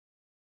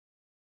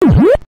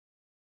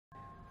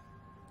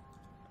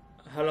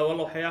هلا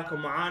والله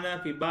وحياكم معانا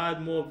في باد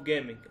موف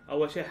جيمنج.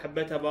 اول شيء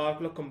حبيت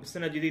ابارك لكم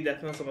بالسنه الجديده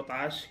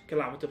 2017،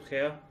 كل عام وانتم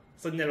بخير.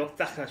 صدقني الوقت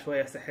تاخر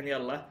شويه بس الحين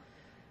يلا.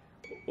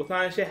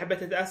 وثاني شيء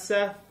حبيت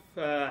اتاسف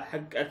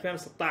حق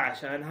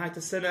 2016 على نهايه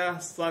السنه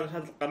صار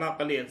نشاط القناه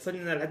قليل.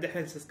 صدقنا لحد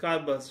الحين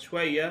سبسكرايبرز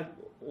شويه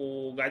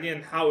وقاعدين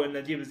نحاول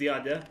نجيب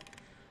زياده.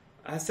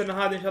 هالسنه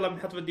هذه ان شاء الله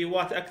بنحط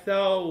فيديوهات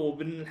اكثر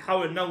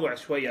وبنحاول ننوع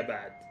شويه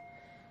بعد.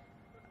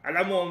 على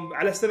العموم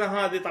على السنة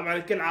هذه طبعا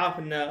الكل عارف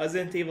ان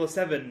ريزدنت ايفل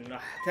 7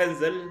 راح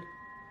تنزل،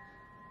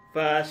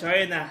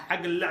 فشرينا حق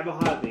اللعبة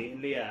هذه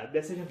اللي هي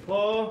البلايستيشن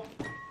 4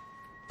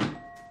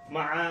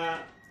 مع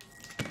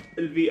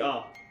الفي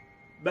ار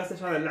بس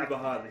عشان اللعبة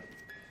هذه.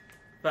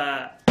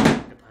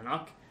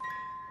 هناك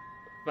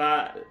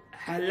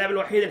فاللعبة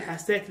الوحيدة اللي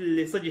حسيت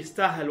اللي صدق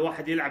يستاهل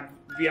الواحد يلعب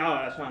في ار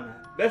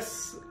عشانها.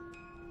 بس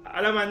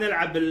على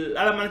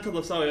ما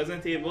ننتظر سوي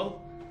ريزدنت ايفل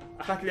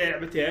اخذت لي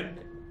لعبتين،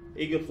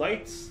 ايجل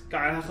فلايت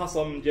كان عليها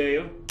خصم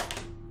جايو،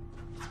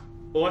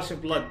 ووش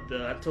بلاد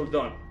انتل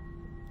دون.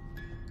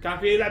 كان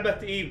في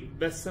لعبة ايف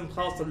بس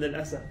مخلصة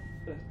للأسف،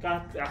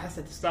 كانت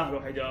احسها تستاهل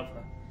واحد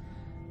يجربها.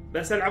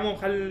 بس العموم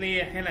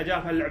خليني الحين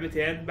اجرب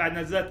هاللعبتين. بعد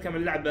نزلت كم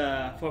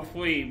لعبة فور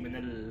فري من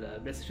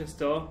البلايستيشن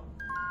ستور،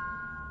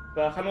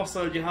 فخلنا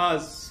نوصل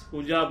الجهاز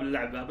وجاب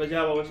اللعبة.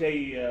 بجاب اول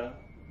شيء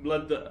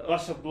بلاد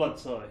رش بلاد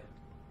سوري،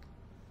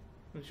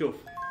 نشوف.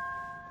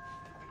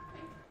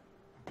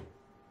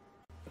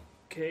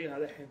 اوكي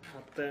هذا الحين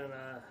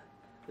حطينا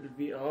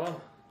الفي ار.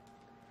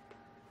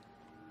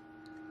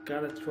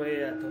 كانت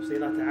شوية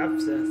توصيلات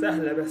عفسة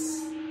سهلة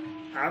بس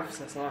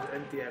عفسة صارت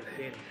عندي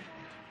الحين.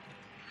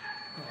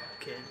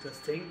 اوكي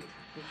انترستينج.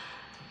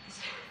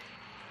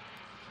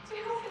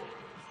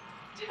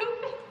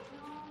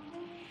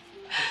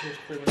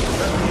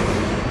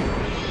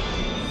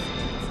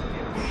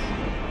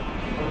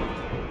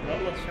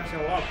 والله الشاشة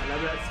واضحة لا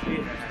بأس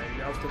فيها، يعني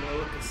اللي عرفت انه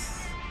وركس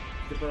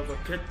ديفلوبر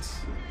كيت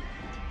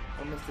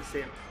almost the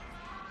same.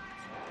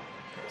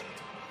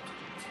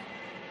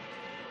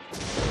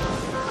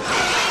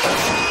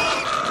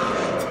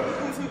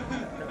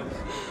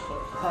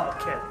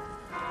 اوكي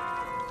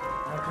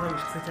انا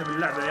مش حسيتها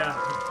باللعبة يا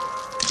اخي.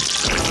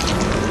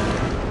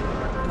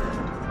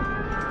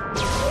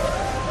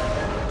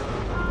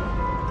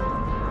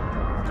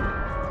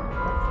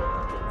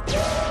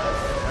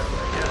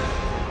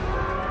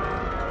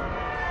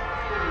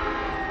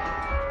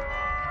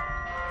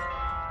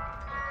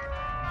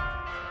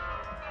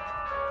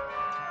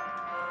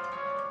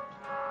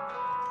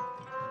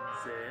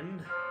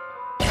 زين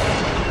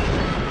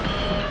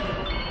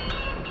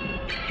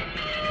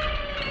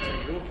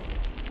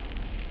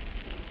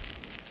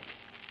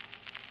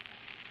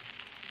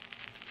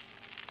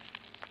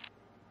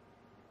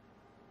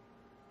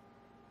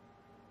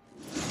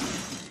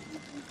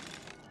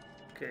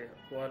اوكي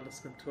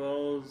وايرلس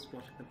كنترولز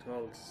موشن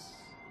كنترولز.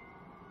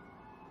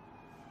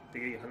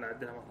 دقيقة خلنا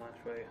نعدلها مرة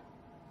شوية.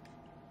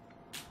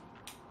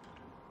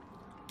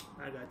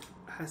 أنا قاعد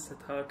أحسها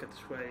تهاكت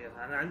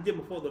شوية. أنا عندي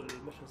المفروض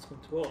الموشن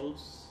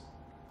كنترولز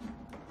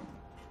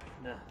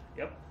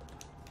يب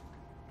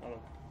خلاص.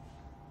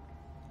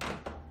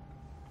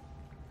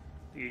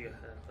 دقيقة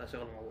لا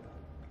شغل الموضوع.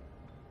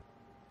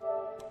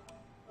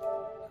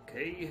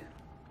 اوكي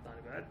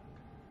ثاني بعد.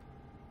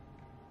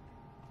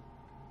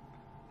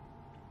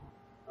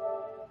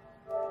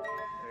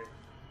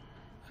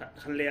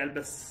 خليه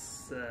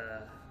البس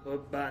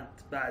ويب باند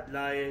بعد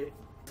لا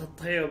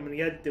تطير من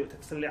يدي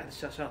وتكسر لي احد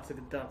الشاشات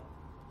اللي قدام.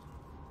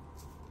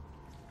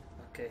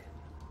 اوكي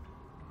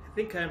I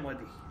think I'm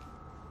ready.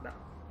 لا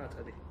not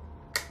ready.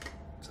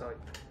 sorry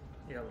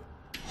يلا.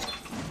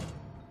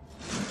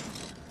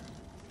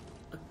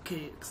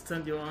 اوكي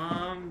extend your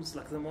arms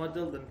like the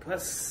model then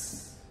press.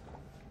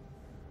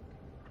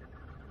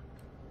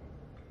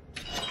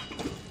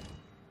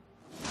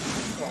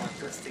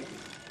 interesting.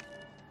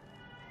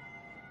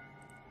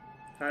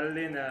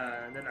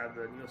 خلينا نلعب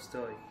نيو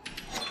ستوري.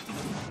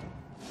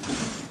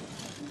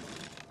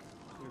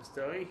 نيو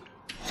ستوري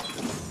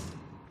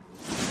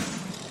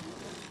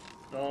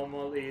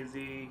normal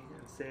easy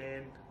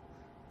insane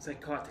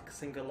psychotic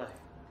single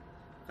life.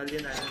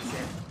 خلينا على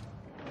insane.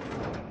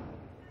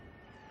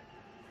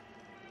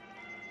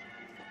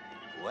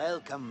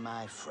 Welcome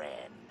my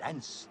friend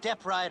and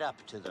step right up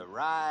to the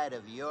ride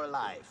of your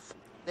life.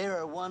 There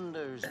are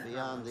wonders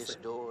beyond this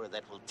door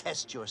that will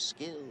test your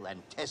skill and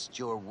test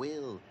your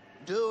will.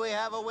 Do we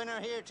have a winner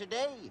here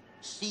today?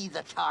 See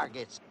the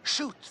targets,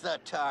 shoot the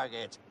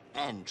targets,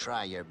 and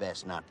try your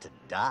best not to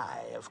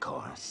die, of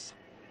course.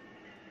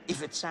 If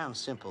it sounds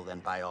simple,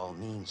 then by all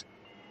means,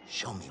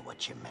 show me what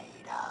you're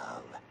made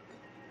of.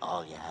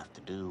 All you have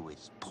to do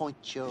is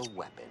point your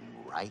weapon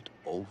right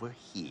over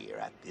here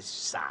at this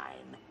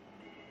sign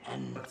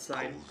and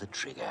pull the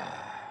trigger.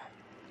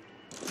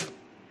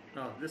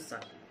 Oh, this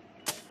sign.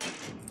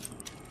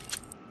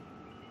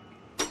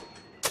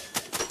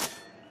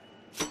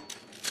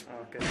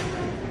 اوكي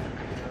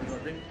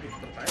بعدين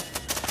يفتح بعد.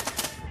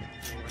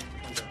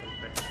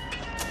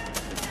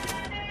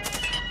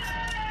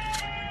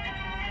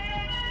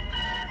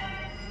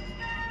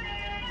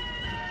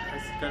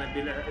 احس كان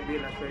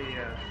يبيلها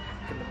شوي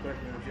كنا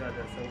كويسين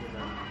وزيادة نسوي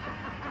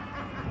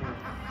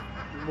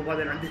مو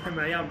بعدين عندنا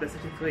مع ايام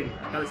بلايستيشن 3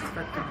 هذا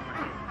استفدت منه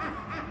الحين.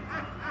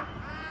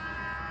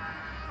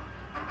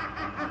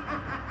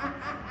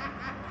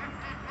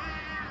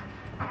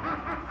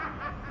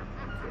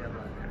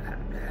 يلا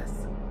احس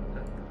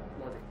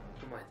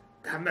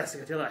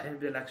تحمست يلا الحين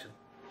يبدا الاكشن.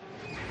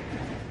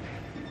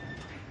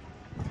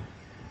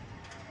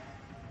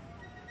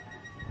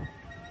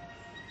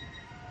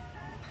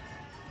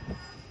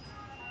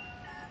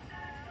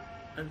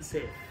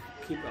 Unsafe.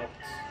 Keep out.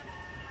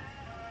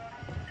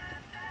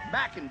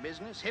 Back in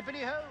business,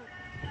 hippity-ho.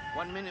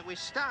 1 minute we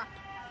stop,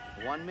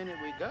 1 minute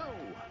we go.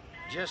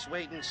 Just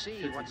wait and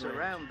see what's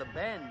around the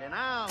bend, and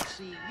I'll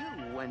see you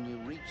when you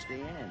reach the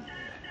end.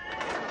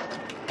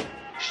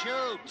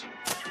 Shoot!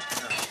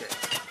 Okay.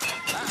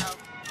 Uh-oh.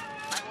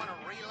 I want to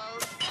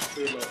reload.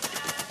 Reload.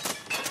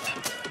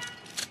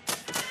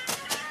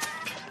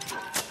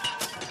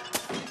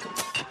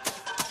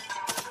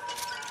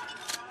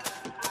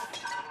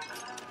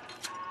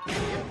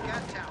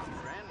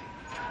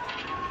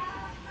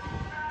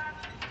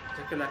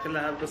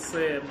 كلها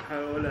القصة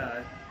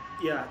محاولة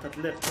يا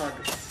تطليق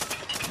طاقس.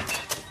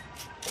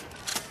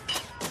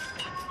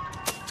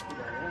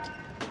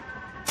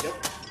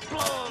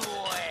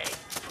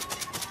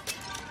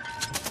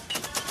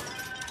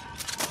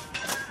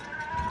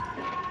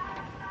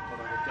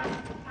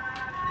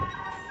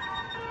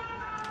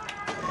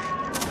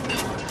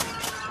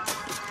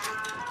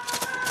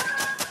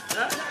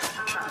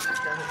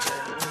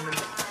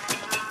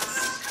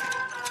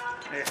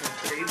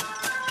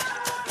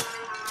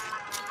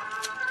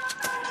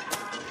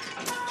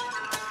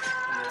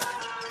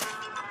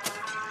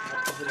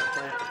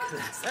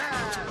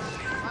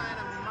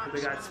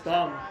 إذا قاعد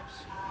سبام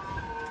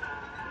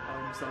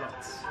أو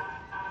مسلط.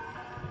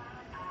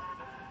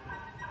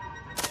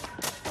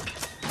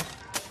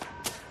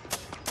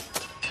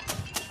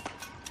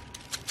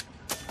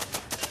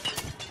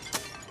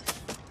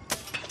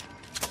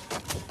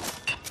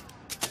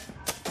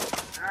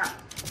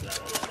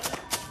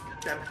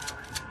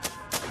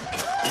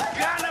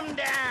 Gun him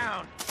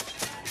down.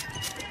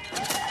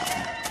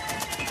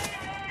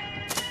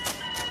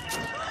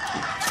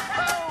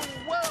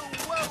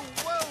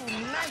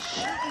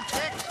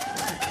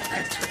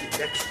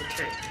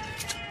 Okay.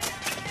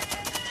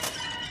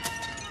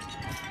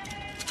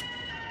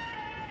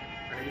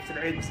 أنا جبت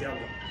العيد بس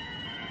يلا.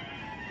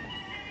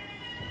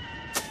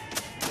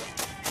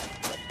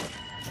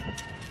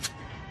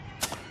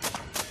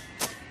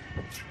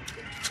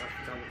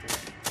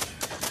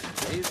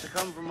 They used to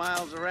come from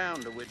miles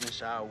around to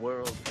witness our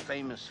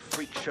world-famous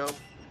freak show.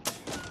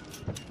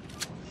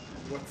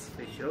 What's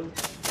the show?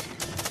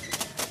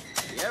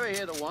 You ever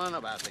hear the one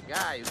about the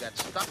guy who got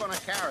stuck on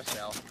a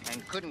carousel and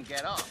couldn't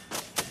get off?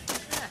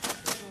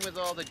 With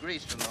all the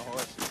grease from the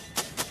horses.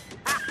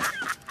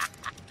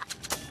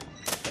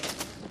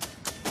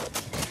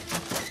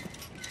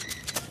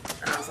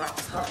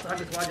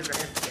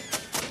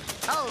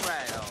 All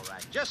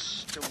right.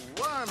 Just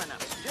warming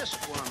up.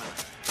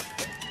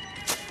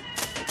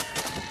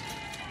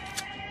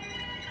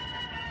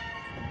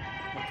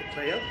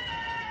 Multiplayer.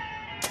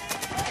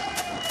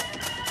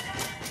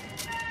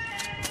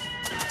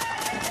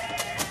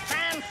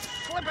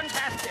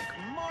 Fan-flippantastic.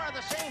 More of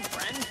the same,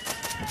 friend.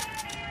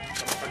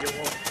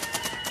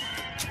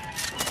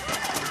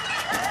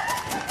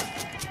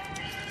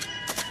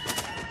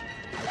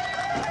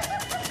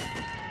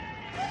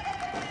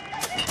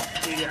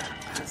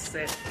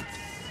 حسيت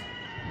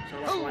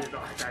شغلات وايد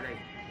راحت علي.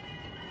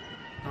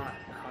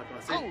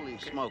 Holy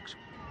smokes.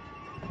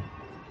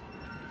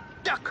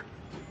 Duck.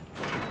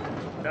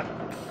 لا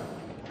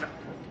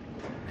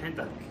الحين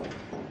دك.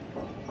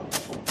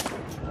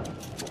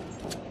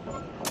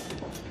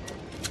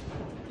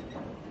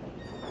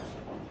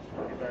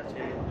 يبقى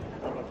شيء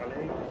طبق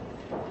علي.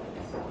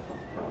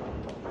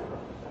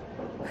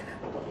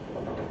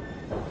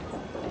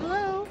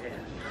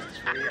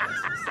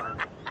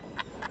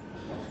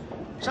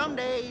 Some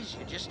days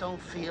you just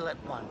don't feel at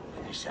one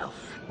with yourself,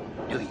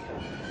 do you?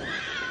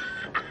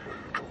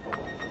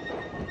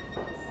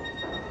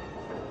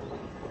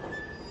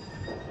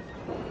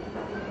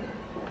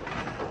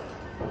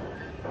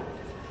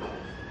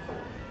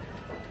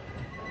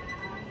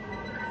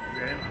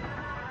 Yeah.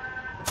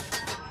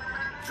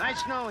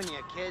 Nice knowing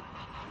you, kid.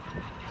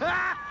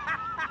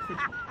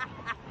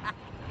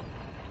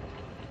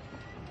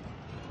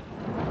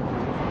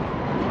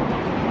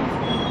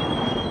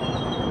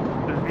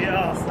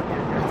 الفيار اصلا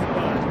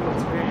يعتبر نيو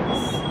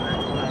اكسبيرينس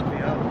مع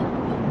الفيار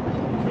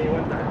شيء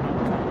يودع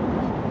المنطقة.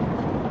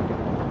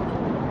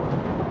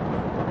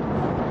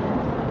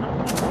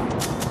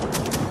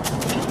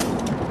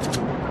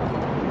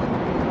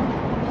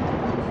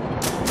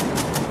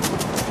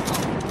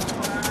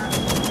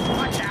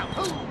 Watch out!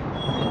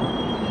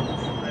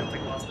 ما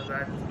ينطق واصله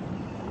بعد.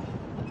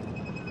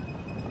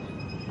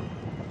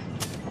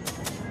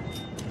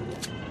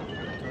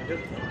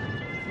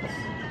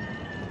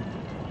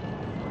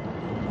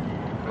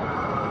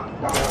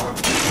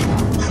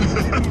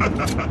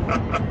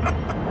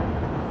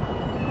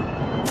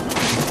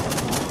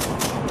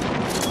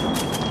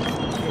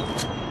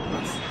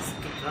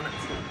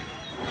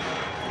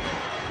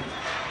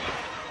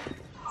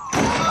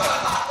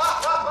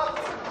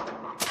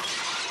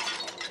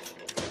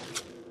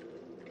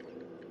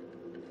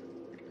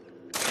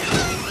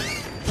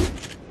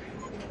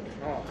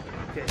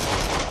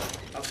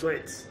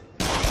 Wait.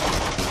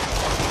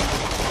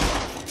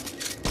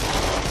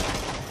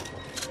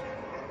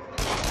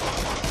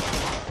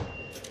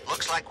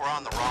 Looks like we're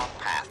on the wrong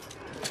path.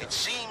 It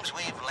seems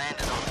we've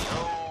landed on the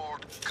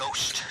old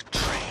ghost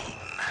train.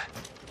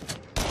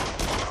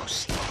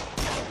 Proceed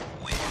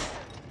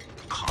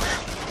with caution.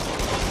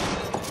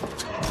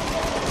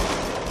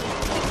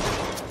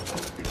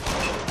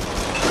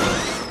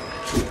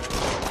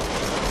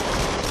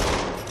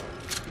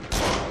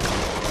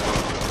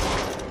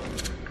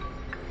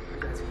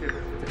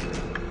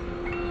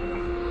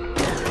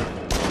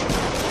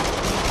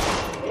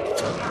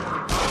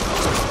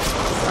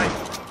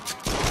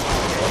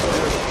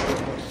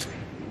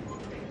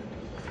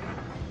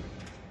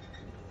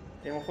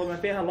 المفروض ان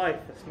فيها لايف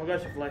بس ما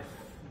قالش في لايف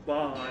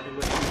بار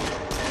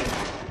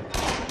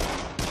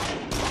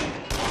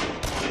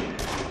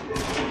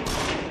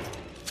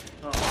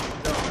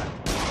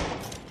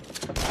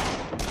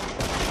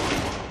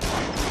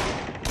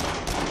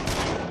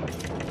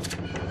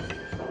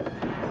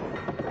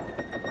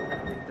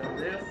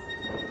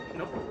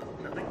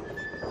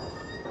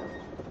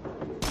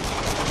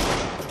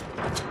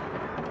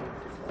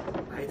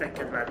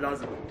هيتأكد بعد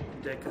لازم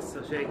جاي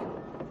يكسر شيء.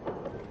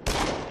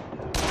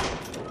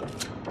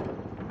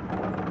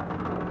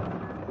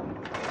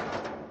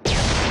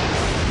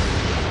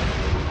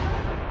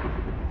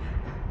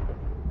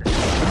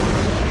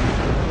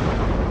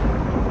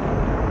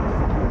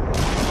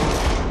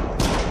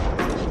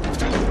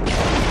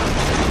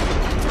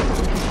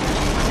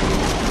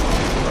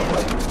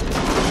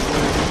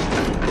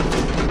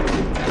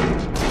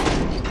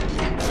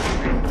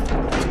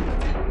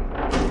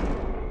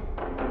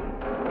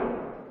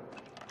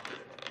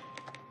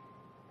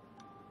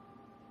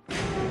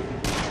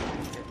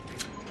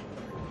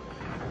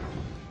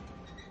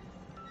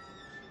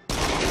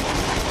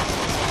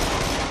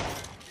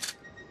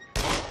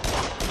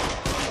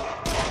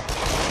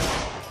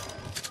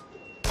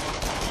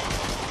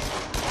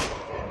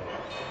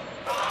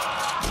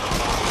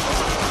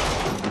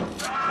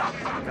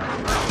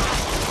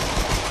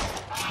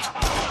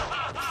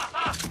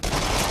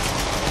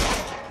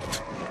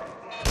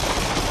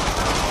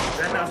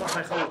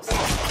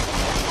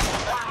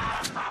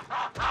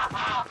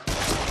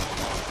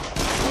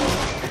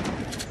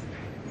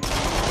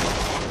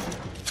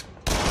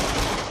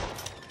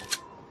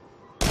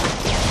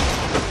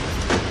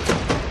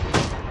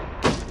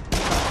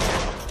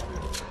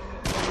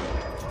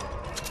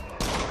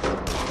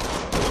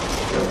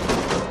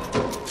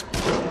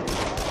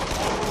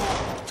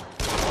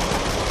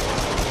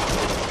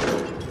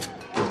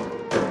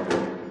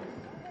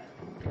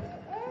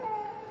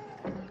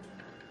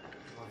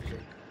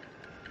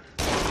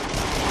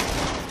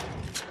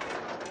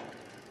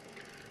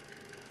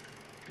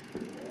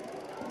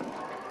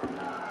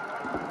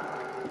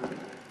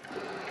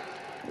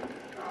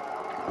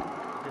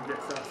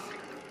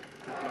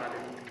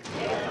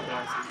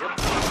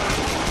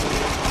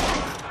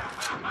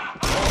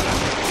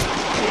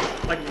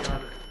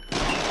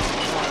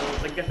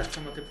 دقت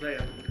احسن ملتي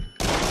بلاير.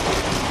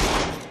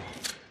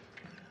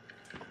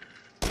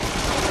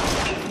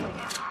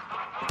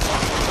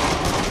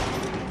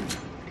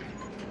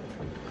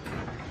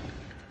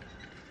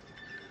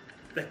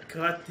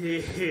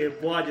 ذكرتني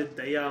بواجد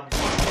ايام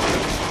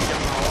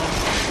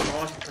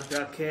جمعوات كان في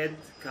اركيد،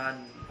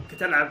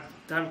 كنت العب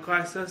تايم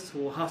كرايسس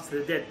وهاوس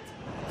ذا ديد،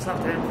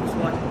 صارت عليهم فلوس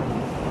واجد،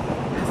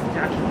 احس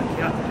رجعت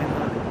الذكريات الحين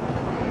هذه.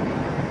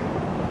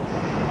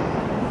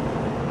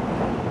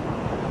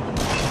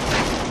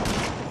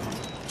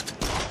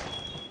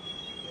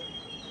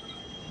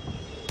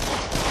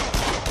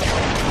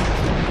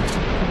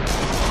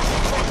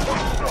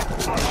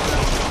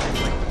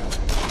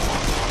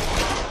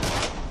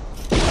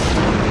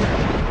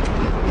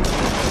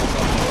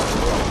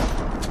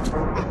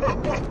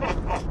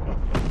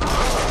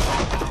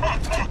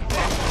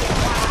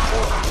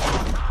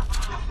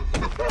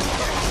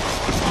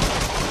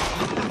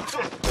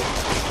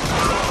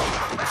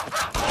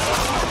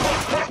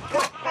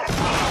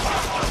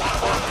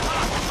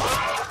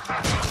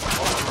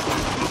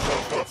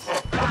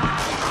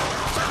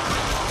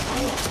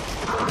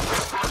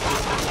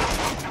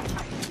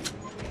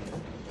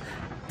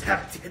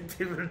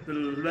 من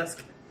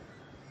الماسك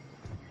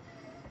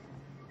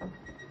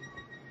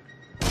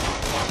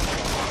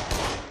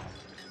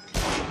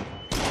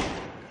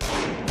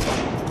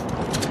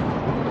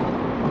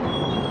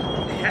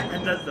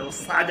نزل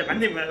الصعد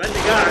عني ما عندي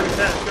قاعد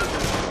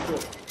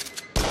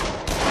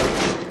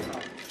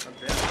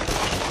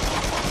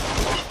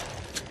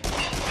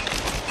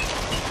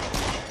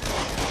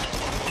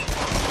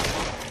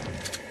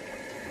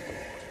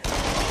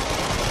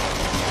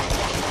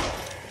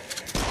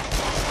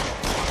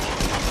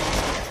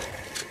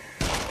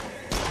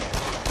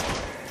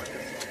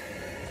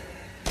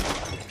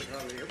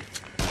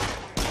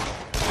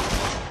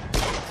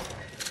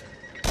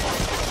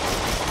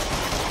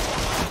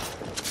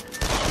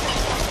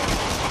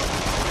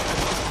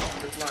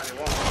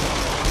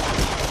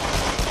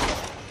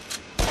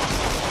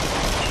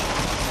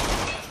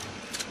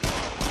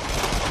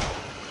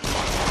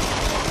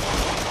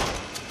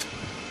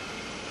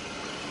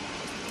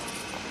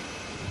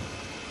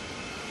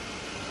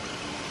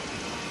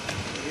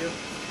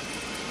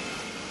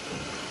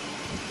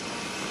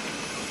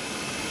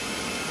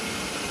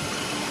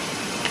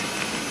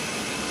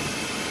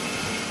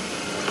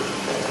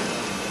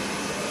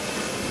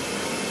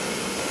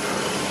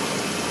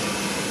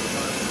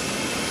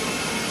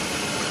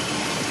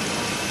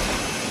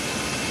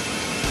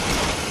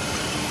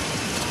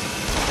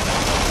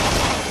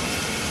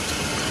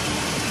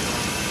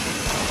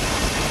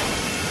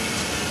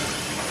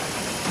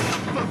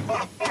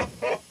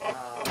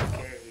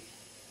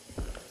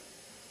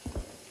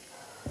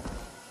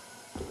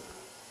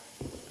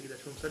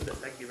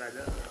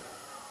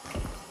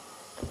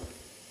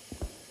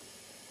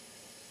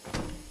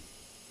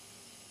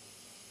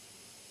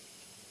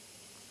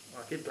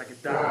يطلع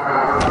قدام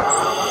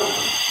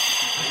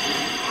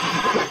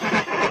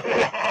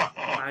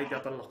ما يقدر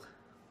يطلق.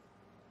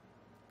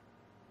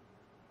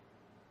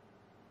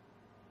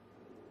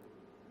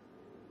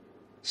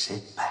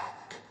 Sit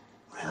back,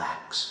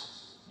 relax,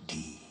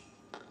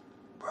 deep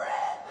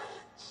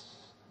breaths.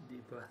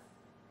 deep breath.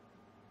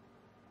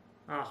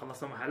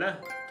 خلصنا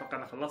مرحلة؟ اتوقع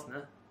ان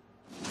خلصنا.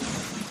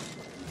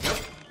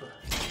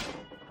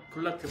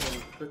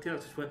 collectible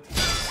 1320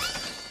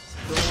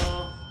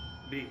 store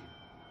B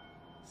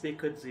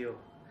secret zero.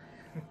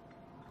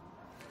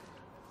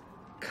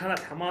 كانت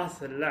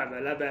حماس اللعبة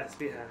لا بأس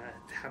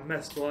فيها،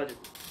 تحمست واجد.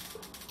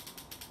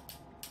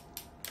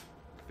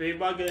 في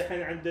باقي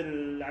الحين عند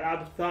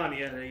الألعاب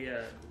الثانية اللي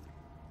هي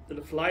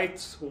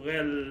الفلايت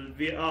وغير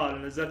الفي ار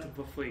اللي نزلتهم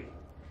في فري.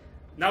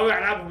 ناوي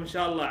ألعبهم إن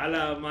شاء الله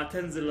على ما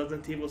تنزل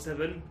ريزدنت ايفل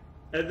 7.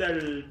 إذا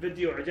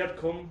الفيديو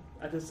عجبكم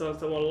لا تنسوا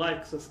تسوون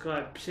لايك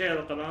سبسكرايب شير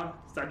القناة،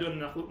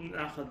 تساعدونا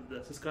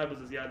ناخذ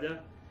سبسكرايبرز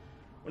زيادة.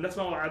 ونفس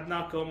ما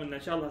وعدناكم إن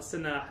شاء الله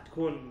السنة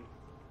حتكون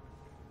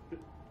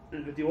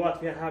الفيديوهات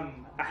فيها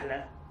هم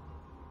أحلى.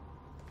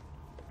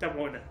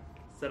 تابعونا.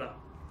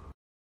 سلام.